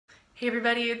Hey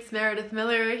everybody, it's Meredith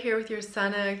Miller here with your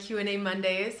Sana Q&A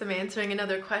Mondays. I'm answering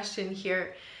another question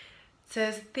here. It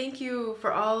says, thank you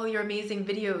for all your amazing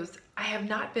videos. I have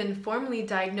not been formally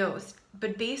diagnosed,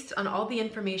 but based on all the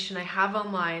information I have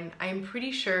online, I am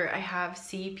pretty sure I have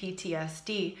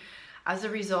C-PTSD as a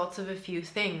result of a few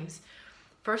things.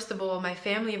 First of all, my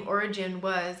family of origin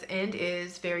was and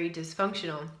is very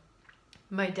dysfunctional.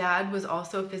 My dad was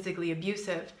also physically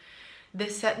abusive.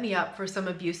 This set me up for some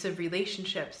abusive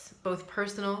relationships, both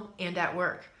personal and at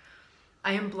work.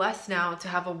 I am blessed now to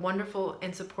have a wonderful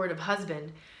and supportive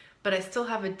husband, but I still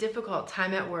have a difficult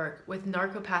time at work with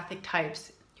narcopathic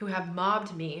types who have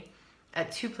mobbed me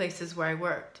at 2 places where I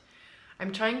worked.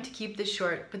 I'm trying to keep this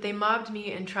short, but they mobbed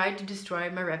me and tried to destroy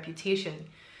my reputation.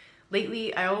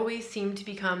 Lately, I always seem to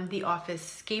become the office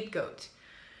scapegoat.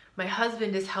 My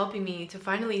husband is helping me to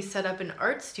finally set up an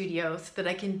art studio so that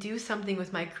I can do something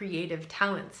with my creative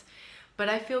talents. But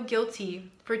I feel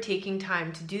guilty for taking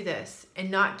time to do this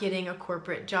and not getting a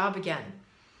corporate job again.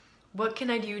 What can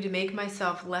I do to make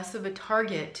myself less of a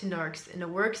target to narcs in a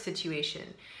work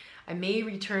situation? I may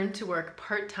return to work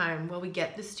part-time while we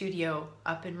get the studio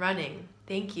up and running.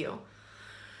 Thank you.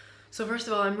 So first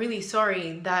of all, I'm really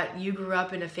sorry that you grew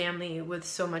up in a family with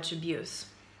so much abuse.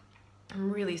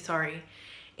 I'm really sorry.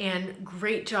 And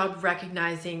great job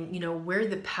recognizing, where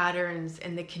the patterns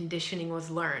and the conditioning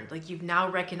was learned. Like, you've now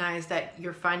recognized that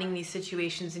you're finding these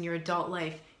situations in your adult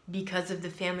life because of the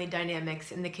family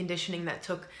dynamics and the conditioning that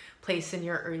took place in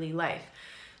your early life.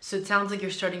 So it sounds like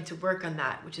you're starting to work on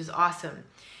that, which is awesome.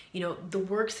 The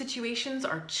work situations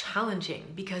are challenging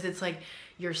because it's like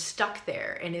you're stuck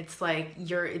there, and it's like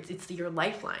it's your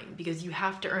lifeline because you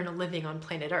have to earn a living on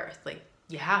planet Earth. Like,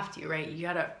 you have to, right? You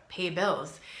gotta pay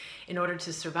bills in order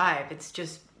to survive. It's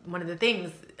just one of the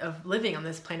things of living on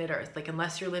this planet Earth. Like,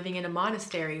 unless you're living in a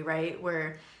monastery, right,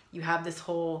 where you have this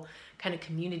whole kind of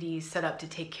community set up to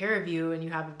take care of you, and you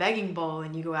have a begging bowl,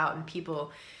 and you go out and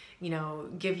people,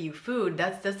 give you food,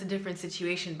 that's a different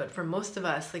situation. But for most of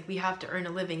us, like, we have to earn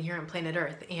a living here on planet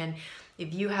Earth. And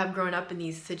if you have grown up in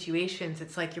these situations,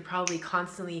 it's like you're probably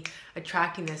constantly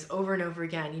attracting this over and over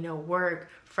again, work,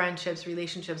 friendships,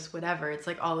 relationships, whatever. It's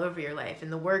like all over your life.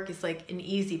 And the work is like an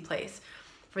easy place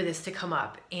for this to come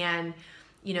up. And,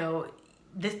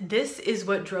 this is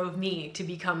what drove me to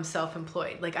become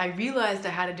self-employed. Like, I realized I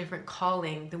had a different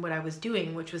calling than what I was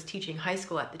doing, which was teaching high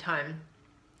school at the time.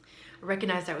 I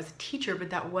recognized I was a teacher, but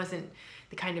that wasn't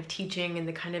the kind of teaching and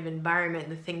the kind of environment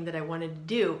and the thing that I wanted to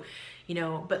do,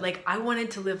 but like, I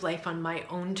wanted to live life on my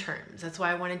own terms. That's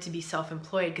why I wanted to be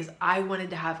self-employed, because I wanted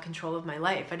to have control of my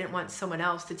life. I didn't want someone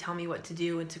else to tell me what to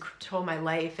do and to control my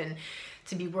life and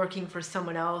to be working for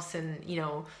someone else and,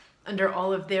 under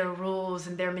all of their rules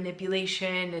and their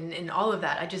manipulation and all of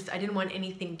that. I didn't want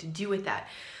anything to do with that.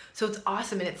 So it's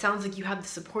awesome, and it sounds like you have the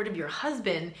support of your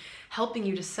husband helping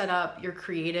you to set up your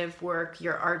creative work,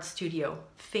 your art studio.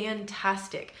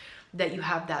 Fantastic that you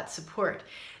have that support.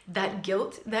 That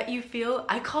guilt that you feel,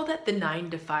 I call that the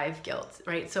 9-to-5 guilt,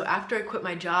 right? So after I quit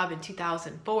my job in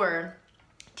 2004,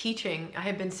 teaching, I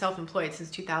had been self-employed since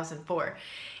 2004.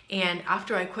 And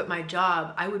after I quit my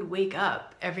job, I would wake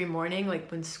up every morning,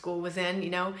 like when school was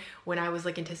in, when I was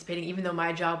like anticipating, even though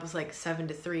my job was like 7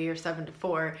 to 3 or 7 to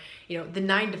 4, the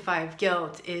 9-to-5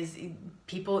 guilt is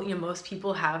people, most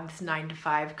people have this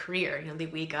 9-to-5 career. They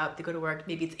wake up, they go to work,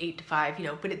 maybe it's 8 to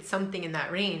 5, but it's something in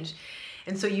that range.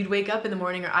 And so you'd wake up in the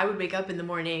morning, or I would wake up in the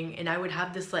morning, and I would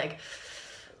have this like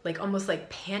almost like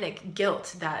panic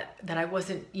guilt that I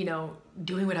wasn't,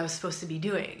 doing what I was supposed to be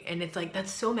doing. And it's like, that's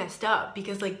so messed up,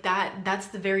 because like that's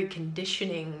the very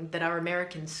conditioning that our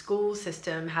American school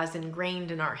system has ingrained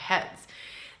in our heads.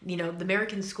 The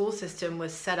American school system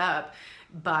was set up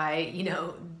by,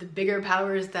 the bigger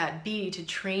powers that be to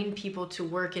train people to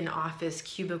work in office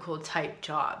cubicle type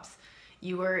jobs.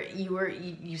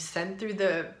 You sent through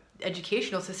the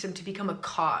educational system to become a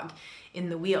cog in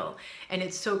the wheel. And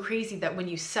it's so crazy that when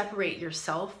you separate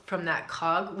yourself from that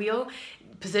cog wheel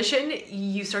position,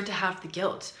 you start to have the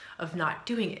guilt of not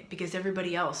doing it because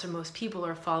everybody else or most people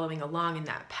are following along in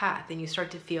that path, and you start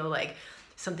to feel like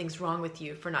something's wrong with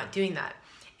you for not doing that.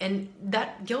 And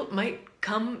that guilt might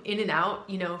come in and out,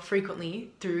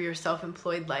 frequently through your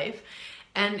self-employed life.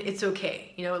 And it's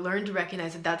okay, learn to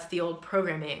recognize that that's the old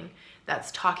programming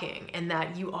that's talking, and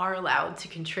that you are allowed to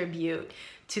contribute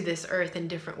to this earth in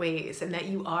different ways, and that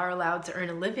you are allowed to earn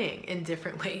a living in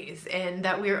different ways, and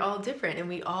that we're all different, and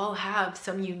we all have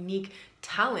some unique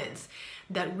talents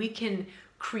that we can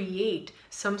create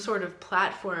some sort of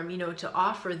platform, to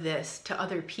offer this to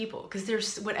other people. Because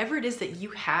there's whatever it is that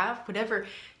you have, whatever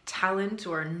talent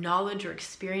or knowledge or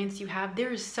experience you have,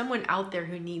 there is someone out there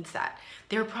who needs that.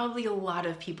 There are probably a lot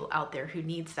of people out there who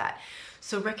needs that.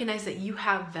 So recognize that you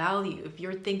have value. If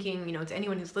you're thinking, to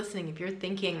anyone who's listening, if you're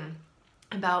thinking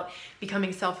about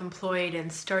becoming self-employed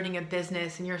and starting a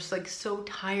business, and you're just like so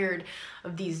tired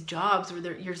of these jobs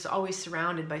where you're just always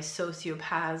surrounded by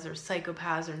sociopaths or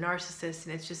psychopaths or narcissists,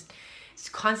 and it's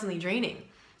constantly draining.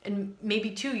 And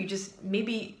maybe too,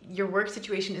 maybe your work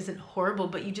situation isn't horrible,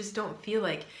 but you just don't feel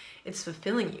like it's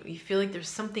fulfilling you. You feel like there's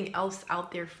something else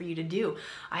out there for you to do.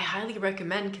 I highly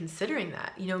recommend considering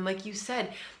that. Like you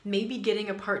said, maybe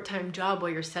getting a part-time job while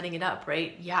you're setting it up,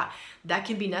 right? Yeah, that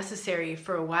can be necessary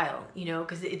for a while,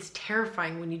 because it's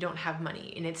terrifying when you don't have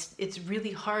money. And it's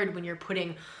really hard when you're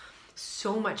putting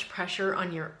so much pressure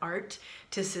on your art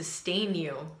to sustain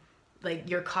you, like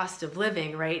your cost of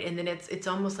living, right? And then it's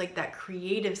almost like that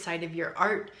creative side of your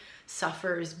art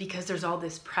suffers because there's all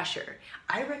this pressure.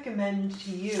 I recommend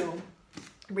to you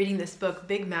reading this book,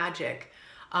 Big Magic.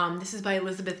 This is by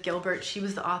Elizabeth Gilbert. She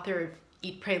was the author of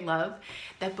Eat, Pray, Love.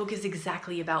 That book is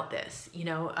exactly about this.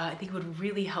 I think it would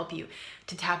really help you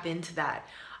to tap into that.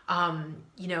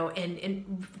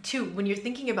 And two, when you're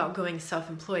thinking about going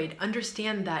self-employed,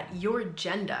 understand that your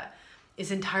agenda is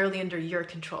entirely under your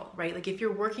control, right? Like if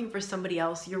you're working for somebody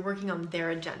else, you're working on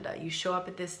their agenda. You show up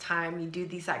at this time, you do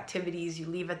these activities, you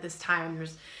leave at this time,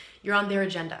 you're on their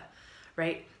agenda,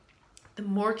 right? The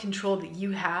more control that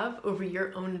you have over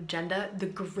your own agenda, the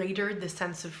greater the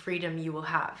sense of freedom you will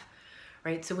have,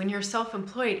 right? So when you're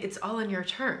self-employed, it's all on your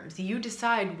terms. You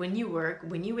decide when you work,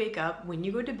 when you wake up, when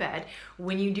you go to bed,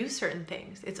 when you do certain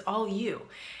things. It's all you.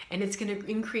 And it's going to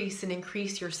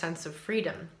increase your sense of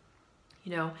freedom.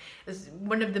 Is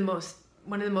one of the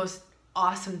most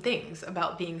awesome things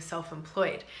about being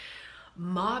self-employed.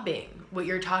 Mobbing, what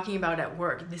you're talking about at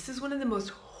work, this is one of the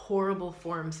most horrible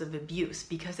forms of abuse,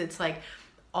 because it's like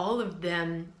all of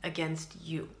them against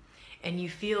you, and you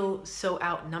feel so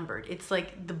outnumbered. It's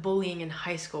like the bullying in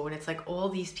high school when it's like all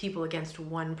these people against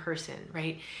one person,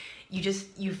 right?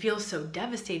 You feel so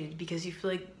devastated because you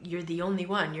feel like you're the only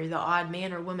one, you're the odd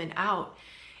man or woman out.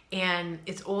 And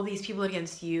it's all these people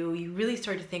against you. You really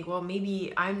start to think, well,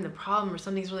 maybe I'm the problem or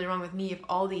something's really wrong with me if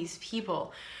all these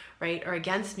people, right, are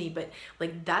against me. But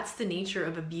like that's the nature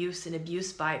of abuse and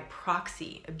abuse by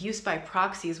proxy. Abuse by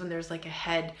proxy is when there's like a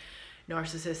head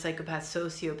narcissist, psychopath,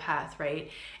 sociopath, right?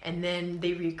 And then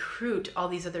they recruit all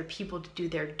these other people to do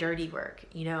their dirty work,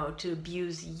 to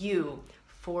abuse you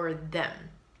for them.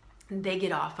 They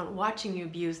get off on watching you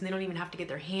abuse, and they don't even have to get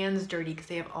their hands dirty because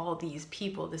they have all these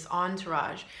people, this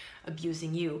entourage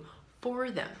abusing you for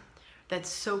them. That's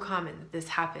so common that this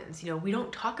happens. We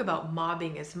don't talk about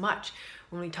mobbing as much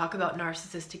when we talk about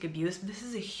narcissistic abuse, but this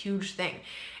is a huge thing.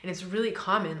 And it's really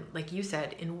common, like you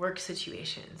said, in work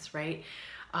situations, right?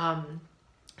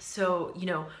 So,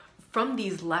 from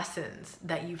these lessons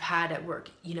that you've had at work,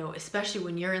 especially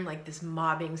when you're in like this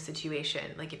mobbing situation,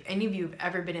 like if any of you have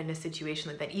ever been in a situation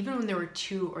like that, even when there were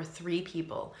 2 or 3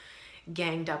 people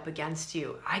ganged up against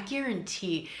you, I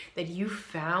guarantee that you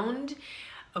found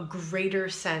a greater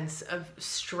sense of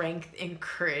strength and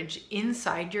courage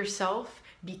inside yourself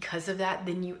because of that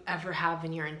than you ever have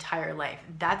in your entire life.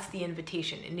 That's the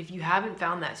invitation. And if you haven't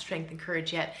found that strength and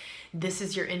courage yet, this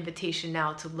is your invitation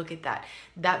now to look at that.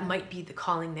 That might be the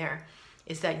calling there,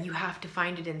 is that you have to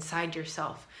find it inside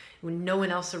yourself. When no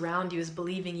one else around you is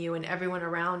believing you and everyone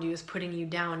around you is putting you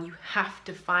down, you have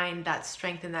to find that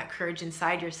strength and that courage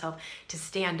inside yourself to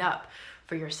stand up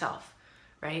for yourself,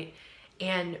 right?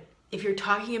 And if you're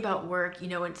talking about work,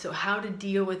 and so how to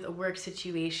deal with a work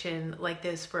situation like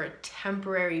this for a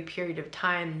temporary period of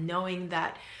time, knowing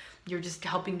that you're just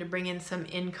helping to bring in some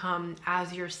income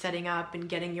as you're setting up and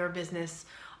getting your business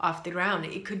off the ground.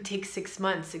 It could take 6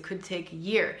 months, it could take a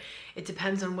year. It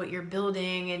depends on what you're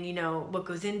building and what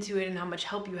goes into it and how much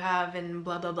help you have and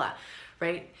blah, blah, blah,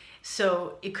 right?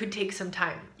 So it could take some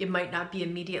time. It might not be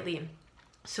immediately.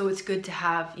 So it's good to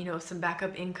have, some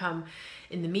backup income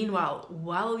in the meanwhile.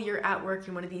 While you're at work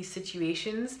in one of these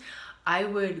situations, I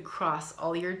would cross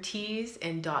all your T's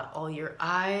and dot all your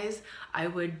I's. I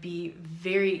would be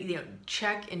very,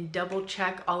 check and double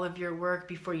check all of your work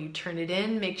before you turn it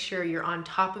in. Make sure you're on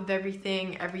top of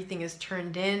everything. Everything is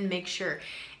turned in. Make sure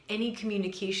any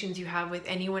communications you have with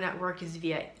anyone at work is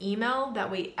via email.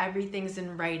 That way everything's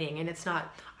in writing and it's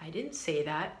not, I didn't say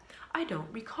that, I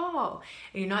don't recall.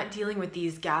 And you're not dealing with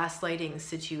these gaslighting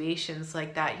situations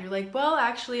like that. You're like, well,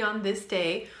 actually on this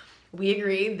day, we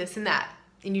agreed this and that,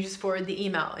 and you just forward the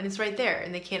email, and it's right there,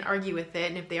 and they can't argue with it.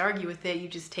 And if they argue with it, you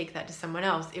just take that to someone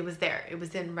else. It was there. It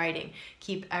was in writing.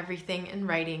 Keep everything in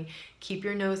writing. Keep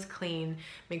your nose clean.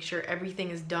 Make sure everything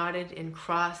is dotted and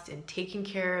crossed and taken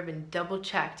care of and double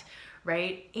checked,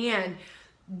 right? And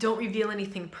don't reveal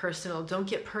anything personal. Don't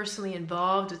get personally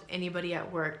involved with anybody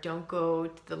at work. Don't go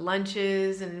to the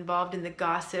lunches and involved in the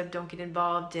gossip. Don't get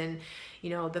involved in, you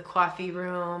know, the coffee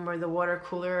room or the water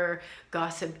cooler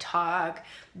gossip talk.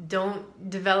 Don't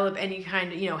develop any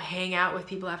kind of, you know, hang out with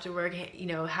people after work, you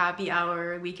know, happy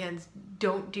hour, weekends.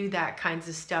 Don't do that kinds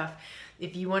of stuff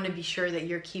if you want to be sure that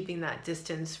you're keeping that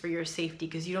distance for your safety,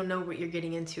 because you don't know what you're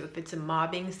getting into. If it's a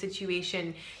mobbing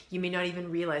situation, you may not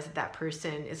even realize that that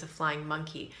person is a flying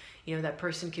monkey. You know, that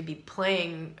person could be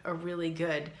playing a really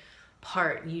good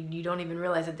part. You don't even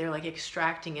realize that they're like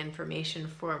extracting information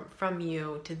from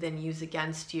you to then use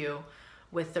against you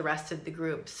with the rest of the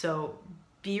group. So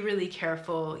be really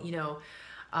careful, you know,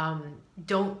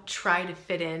 don't try to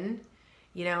fit in.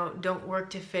 You know, don't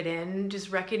work to fit in.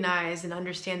 Just recognize and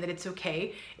understand that it's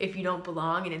okay if you don't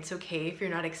belong, and it's okay if you're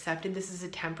not accepted. This is a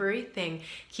temporary thing.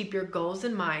 Keep your goals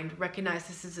in mind. Recognize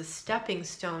this is a stepping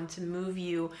stone to move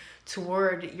you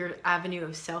toward your avenue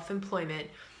of self-employment,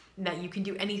 that you can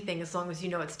do anything as long as you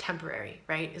know it's temporary,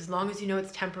 right? As long as you know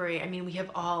it's temporary. I mean, we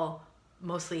have all,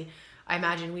 mostly, I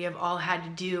imagine we have all had to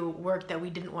do work that we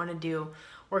didn't want to do.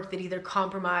 Work that either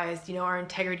compromised, you know, our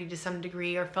integrity to some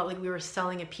degree, or felt like we were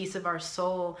selling a piece of our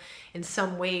soul in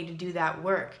some way to do that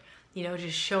work. You know,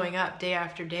 just showing up day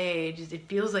after day, it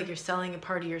feels like you're selling a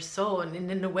part of your soul, and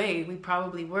in a way we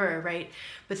probably were, right?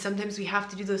 But sometimes we have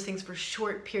to do those things for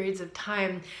short periods of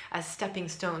time as stepping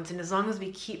stones. And as long as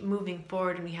we keep moving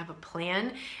forward and we have a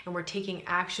plan and we're taking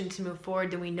action to move forward,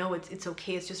 then we know it's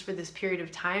okay, it's just for this period of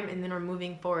time, and then we're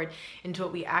moving forward into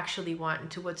what we actually want,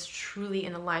 into what's truly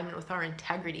in alignment with our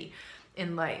integrity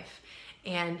in life.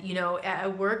 And, you know,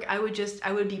 at work, I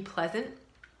would be pleasant,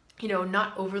 you know,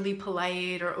 not overly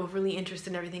polite or overly interested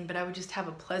in everything, but I would just have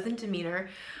a pleasant demeanor.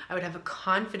 I would have a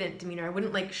confident demeanor. I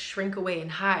wouldn't like shrink away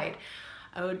and hide.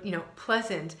 I would, you know,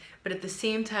 pleasant, but at the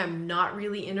same time, not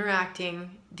really interacting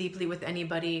deeply with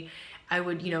anybody. I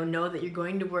would, you know that you're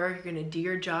going to work, you're going to do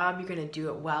your job, you're going to do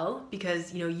it well,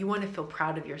 because, you know, you want to feel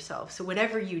proud of yourself. So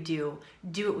whatever you do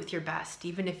it with your best.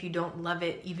 Even if you don't love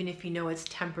it, even if you know it's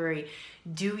temporary,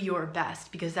 do your best,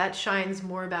 because that shines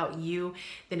more about you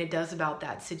than it does about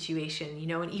that situation, you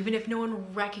know. And even if no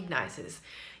one recognizes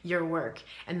your work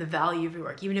and the value of your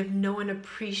work, even if no one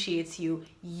appreciates you,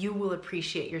 you will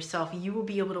appreciate yourself. You will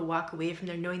be able to walk away from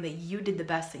there knowing that you did the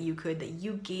best that you could, that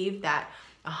you gave that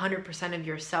 100% of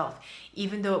yourself,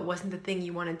 even though it wasn't the thing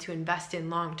you wanted to invest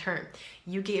in long term.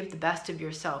 You gave the best of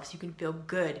yourself, so you can feel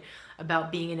good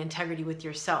about being in integrity with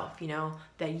yourself, you know,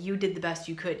 that you did the best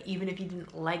you could, even if you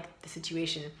didn't like the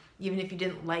situation, even if you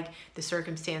didn't like the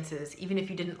circumstances, even if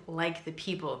you didn't like the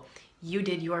people. You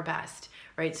did your best,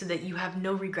 right? So that you have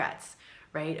no regrets,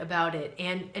 right, about it.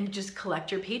 And just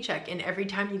collect your paycheck. And every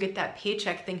time you get that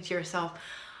paycheck, think to yourself,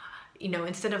 you know,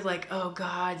 instead of like, oh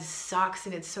God, this sucks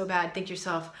and it's so bad, think to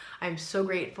yourself, I'm so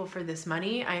grateful for this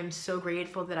money. I am so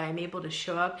grateful that I am able to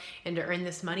show up and to earn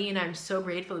this money. And I'm so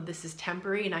grateful that this is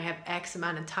temporary and I have X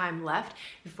amount of time left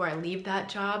before I leave that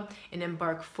job and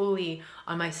embark fully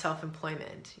on my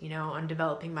self-employment, you know, on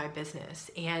developing my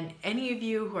business. And any of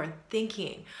you who are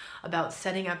thinking about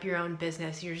setting up your own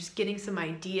business, you're just getting some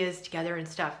ideas together and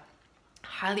stuff,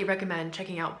 highly recommend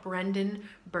checking out Brendan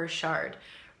Burchard.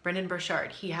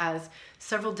 He has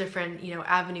several different, you know,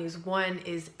 avenues. One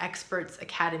is Experts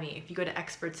Academy. If you go to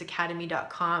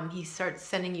expertsacademy.com, he starts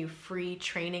sending you free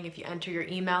training. If you enter your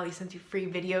email, he sends you free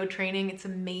video training. It's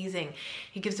amazing.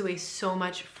 He gives away so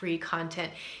much free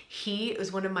content. He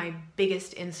is one of my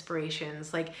biggest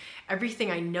inspirations. Like,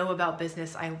 everything I know about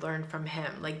business, I learned from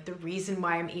him. Like, the reason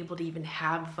why I'm able to even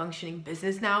have a functioning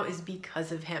business now is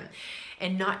because of him.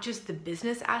 And not just the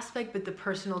business aspect, but the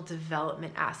personal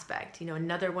development aspect. You know,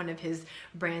 another one of his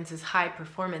brands is High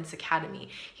Performance Academy.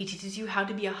 He teaches you how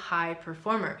to be a high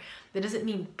performer. That doesn't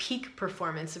mean peak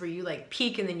performance where you like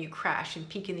peak and then you crash and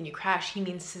peak and then you crash. He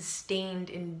means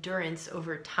sustained endurance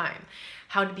over time.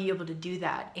 How to be able to do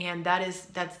that. And that's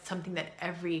something that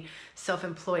every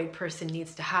self-employed person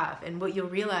needs to have. And what you'll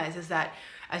realize is that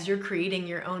as you're creating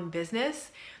your own business,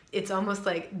 it's almost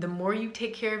like the more you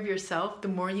take care of yourself, the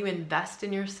more you invest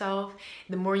in yourself,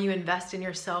 the more you invest in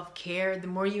your self-care, the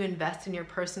more you invest in your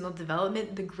personal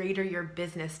development, the greater your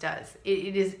business does.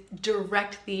 It is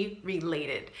directly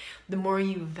related. The more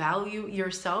you value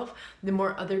yourself, the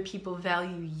more other people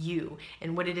value you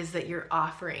and what it is that you're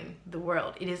offering the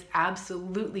world. It is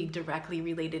absolutely directly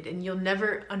related, and you'll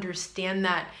never understand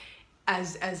that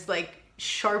as like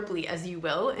sharply as you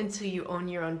will until you own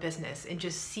your own business, and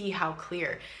just see how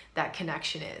clear that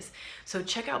connection is. So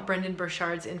check out Brendon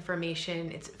Burchard's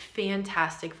information. It's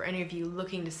fantastic for any of you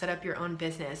looking to set up your own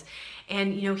business.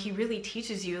 And you know, he really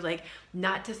teaches you like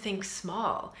not to think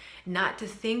small, not to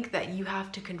think that you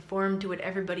have to conform to what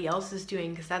everybody else is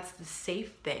doing, because that's the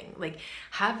safe thing. Like,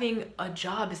 having a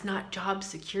job is not job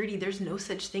security. There's no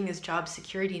such thing as job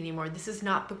security anymore. This is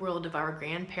not the world of our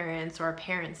grandparents or our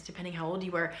parents, depending how old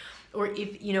you are. Or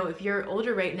if you're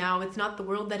older right now, it's not the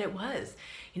world that it was,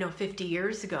 50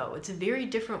 years ago. It's a very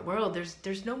different world.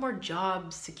 There's no more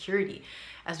job security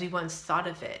as we once thought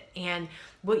of it. And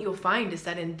what you'll find is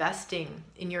that investing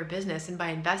in your business, and by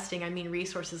investing, I mean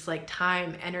resources like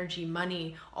time, energy,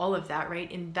 money, all of that, right?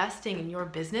 Investing in your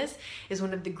business is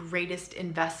one of the greatest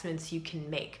investments you can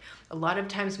make. A lot of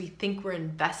times we think we're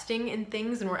investing in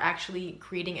things and we're actually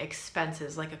creating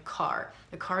expenses, like a car.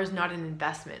 A car is not an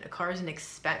investment. A car is an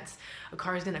expense. A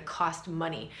car is going to cost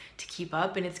money to keep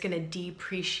up, and it's going to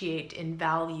depreciate in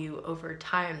value over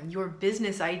time. Your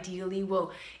business ideally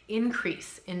will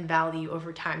increase in value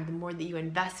over time. The more that you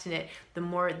invest in it, the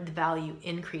more the value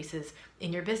increases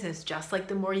in your business. Just like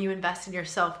the more you invest in your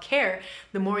self-care,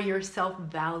 the more your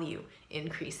self-value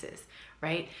increases,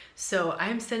 right? So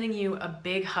I'm sending you a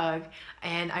big hug,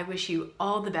 and I wish you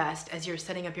all the best as you're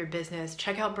setting up your business.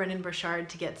 Check out Brendon Burchard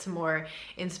to get some more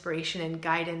inspiration and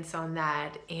guidance on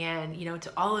that. And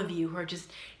to all of you who are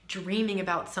just dreaming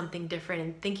about something different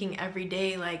and thinking every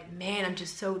day like, man, I'm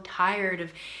just so tired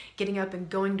of getting up and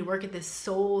going to work at this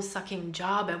soul-sucking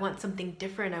job. I want something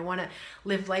different. I want to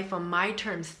live life on my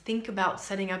terms. Think about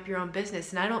setting up your own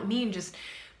business. And I don't mean just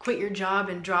quit your job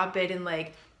and drop it and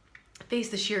like face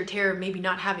the sheer terror of maybe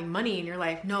not having money in your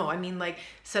life. No, I mean like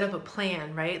set up a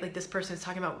plan, right? Like this person is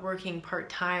talking about working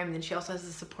part-time, and then she also has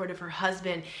the support of her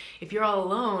husband. If you're all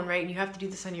alone, right, and you have to do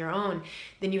this on your own,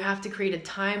 then you have to create a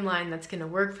timeline that's going to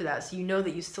work for that. So you know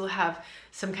that you still have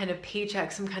some kind of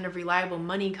paycheck, some kind of reliable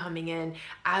money coming in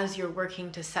as you're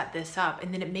working to set this up.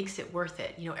 And then it makes it worth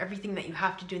it. Everything that you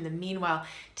have to do in the meanwhile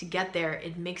to get there,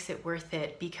 it makes it worth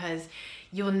it, because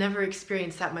you'll never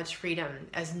experience that much freedom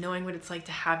as knowing what it's like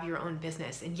to have your own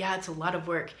business. And yeah, it's a lot of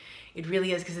work. It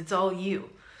really is, because it's all you.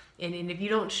 And if you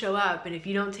don't show up, and if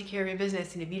you don't take care of your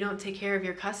business, and if you don't take care of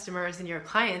your customers and your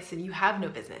clients, then you have no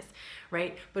business,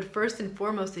 right? But first and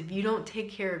foremost, if you don't take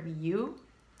care of you,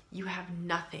 you have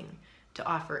nothing to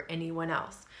offer anyone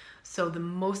else. So the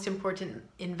most important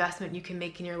investment you can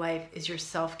make in your life is your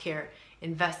self-care,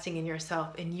 investing in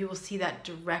yourself, and you will see that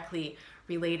directly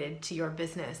related to your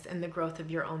business and the growth of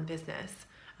your own business.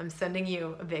 I'm sending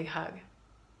you a big hug.